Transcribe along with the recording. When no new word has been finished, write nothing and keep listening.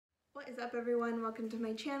What is up, everyone? Welcome to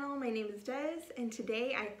my channel. My name is Des, and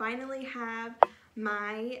today I finally have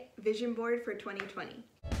my vision board for 2020.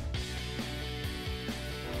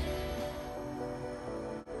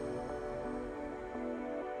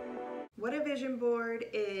 What a vision board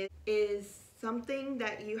is something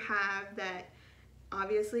that you have that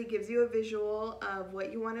obviously gives you a visual of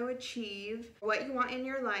what you want to achieve, what you want in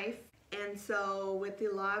your life. And so with the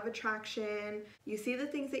law of attraction, you see the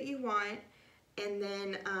things that you want, and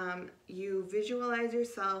then you visualize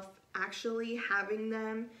yourself actually having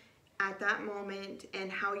them at that moment and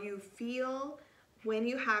how you feel when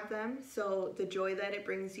you have them. So the joy that it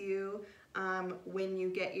brings you when you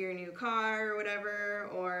get your new car or whatever,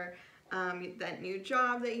 or that new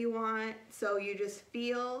job that you want. So you just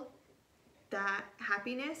feel that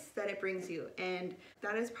happiness that it brings you. And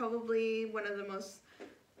that is probably one of the most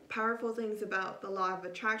powerful things about the law of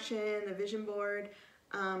attraction, the vision board,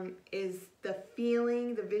 is the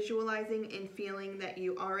feeling, the visualizing and feeling that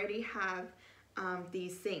you already have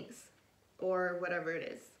these things or whatever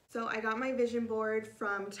it is. So I got my vision board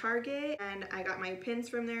from Target, and I got my pins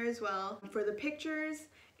from there as well. For the pictures,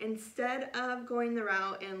 instead of going the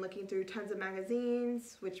route and looking through tons of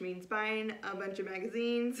magazines, which means buying a bunch of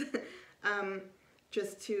magazines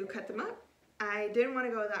just to cut them up, I didn't want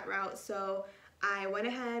to go that route. So I went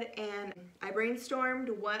ahead and I brainstormed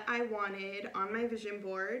what I wanted on my vision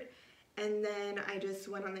board, and then I just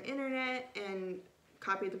went on the internet and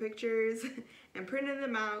copied the pictures and printed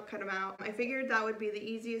them out, cut them out. I figured that would be the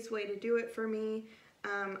easiest way to do it for me.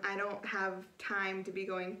 I don't have time to be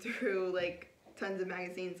going through like tons of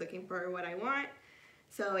magazines looking for what I want.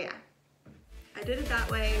 So yeah, I did it that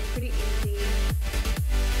way, pretty easy.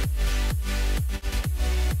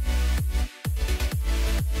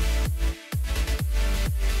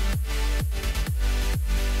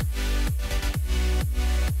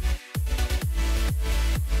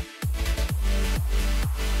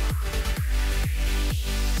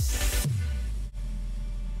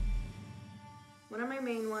 One of my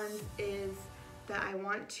main ones is that I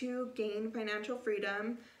want to gain financial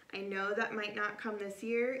freedom. I know that might not come this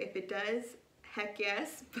year. If it does, heck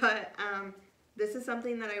yes, but this is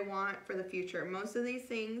something that I want for the future. Most of these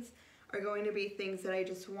things are going to be things that I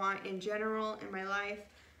just want in general in my life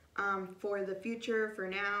for the future, for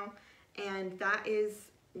now, and that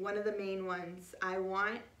is one of the main ones. I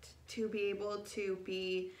want to be able to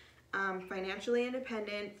be financially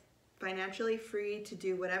independent, financially free to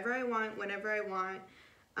do whatever I want, whenever I want,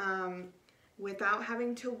 without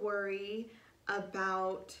having to worry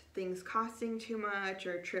about things costing too much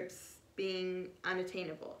or trips being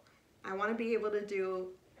unattainable. I want to be able to do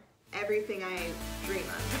everything I dream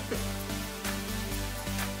of.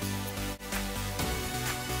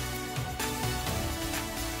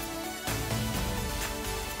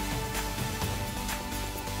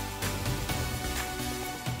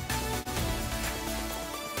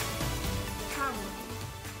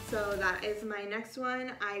 So that is my next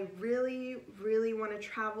one. I really want to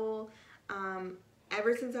travel.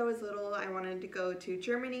 Ever since I was little, I wanted to go to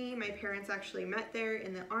Germany. My parents actually met there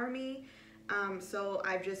in the army, so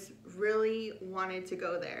I've just really wanted to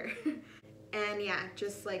go there. And yeah,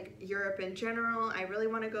 just like Europe in general, I really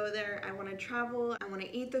want to go there. I want to travel. I want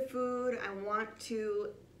to eat the food. I want to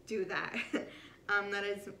do that. That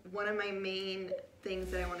is one of my main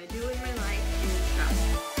things that I want to do in my life, is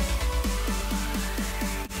travel.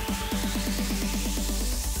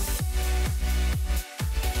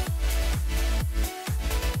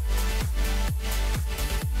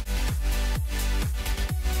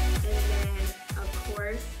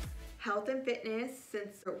 Health and fitness,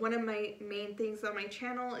 since one of my main things on my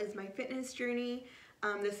channel is my fitness journey.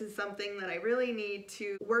 This is something that I really need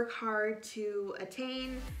to work hard to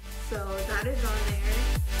attain, so that is on there.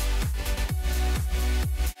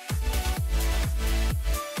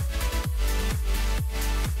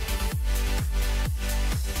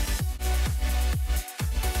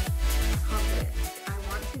 Confidence. I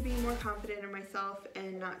want to be more confident in myself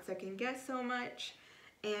and not second guess so much,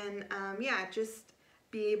 and yeah, just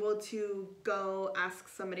be able to go ask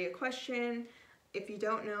somebody a question. If you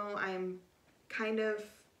don't know, I'm kind of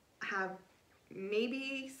have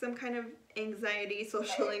maybe some kind of anxiety,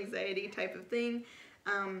 social anxiety type of thing.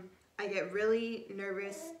 I get really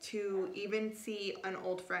nervous to even see an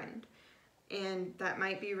old friend, and that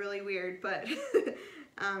might be really weird, but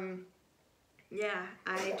yeah,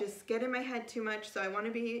 I just get in my head too much, so I want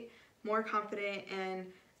to be more confident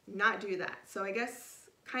and not do that. So I guess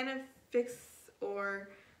kind of fix or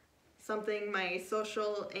something my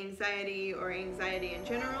social anxiety or anxiety in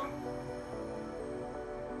general.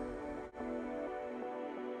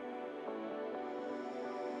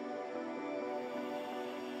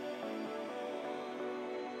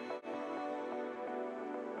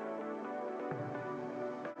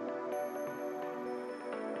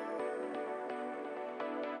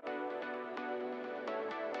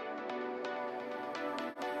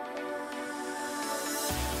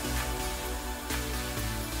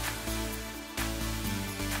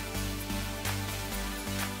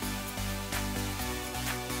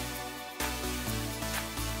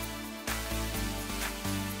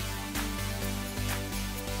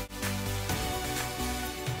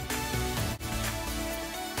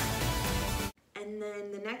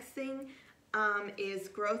 is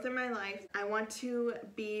growth in my life. I want to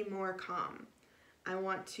be more calm. I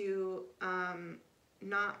want to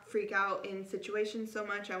not freak out in situations so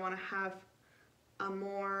much. I want to have a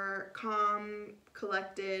more calm,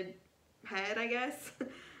 collected head, I guess.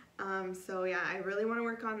 So yeah, I really want to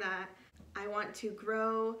work on that. I want to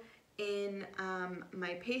grow in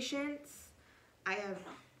my patience. I have,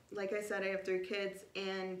 like I said, I have 3 kids,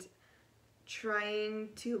 and trying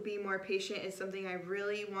to be more patient is something I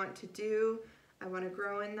really want to do. I want to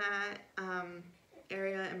grow in that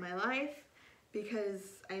area in my life,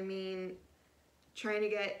 because I mean, trying to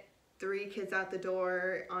get 3 kids out the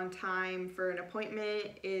door on time for an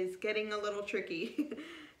appointment is getting a little tricky.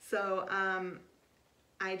 So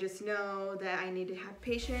I just know that I need to have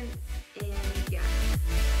patience, and yeah.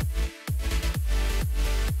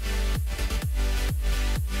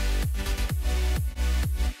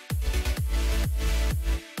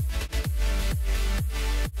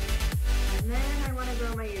 And then I want to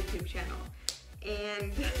grow my YouTube channel,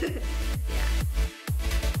 and yeah.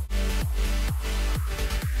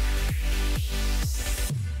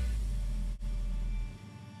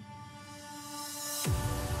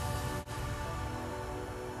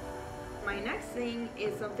 My next thing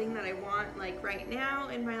is something that I want like right now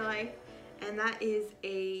in my life, and that is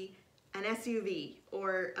an SUV,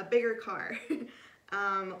 or a bigger car.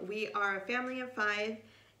 We are a family of 5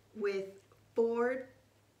 with 4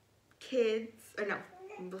 kids, or no,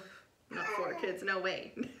 not 4 kids, no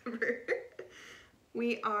way, never.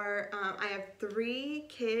 We are, I have 3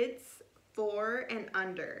 kids, 4 and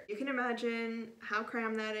under. You can imagine how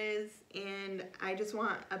crammed that is, and I just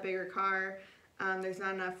want a bigger car. There's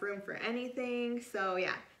not enough room for anything, so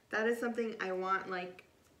yeah, that is something I want like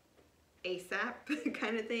ASAP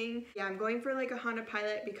kind of thing. Yeah, I'm going for like a Honda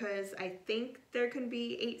Pilot because I think there can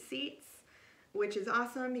be 8 seats, which is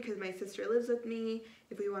awesome because my sister lives with me.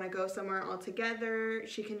 If we want to go somewhere all together,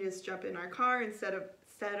 she can just jump in our car instead of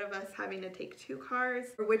us having to take 2 cars,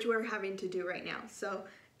 which we're having to do right now. So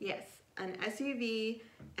yes, an SUV.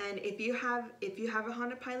 And if you have a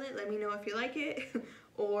Honda Pilot, let me know if you like it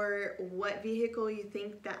or what vehicle you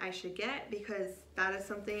think that I should get, because that is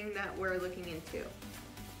something that we're looking into.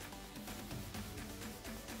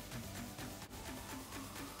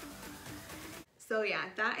 So yeah,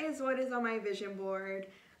 that is what is on my vision board.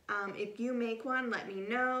 If you make one, let me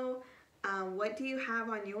know. What do you have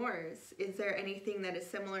on yours? Is there anything that is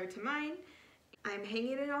similar to mine? I'm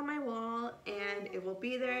hanging it on my wall, and it will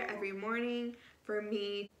be there every morning for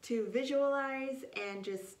me to visualize and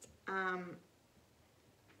just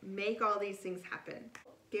make all these things happen.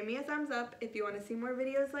 Give me a thumbs up if you want to see more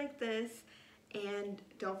videos like this, and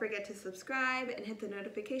don't forget to subscribe and hit the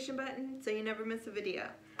notification button so you never miss a video.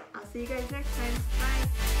 I'll see you guys next time. Bye!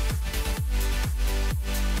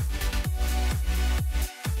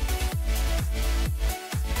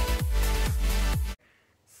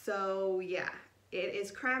 So yeah, it is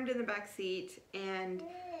crammed in the back seat, and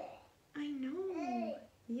I know,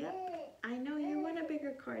 yep, I know you want a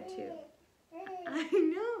bigger car too. I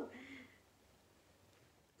know.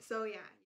 So yeah.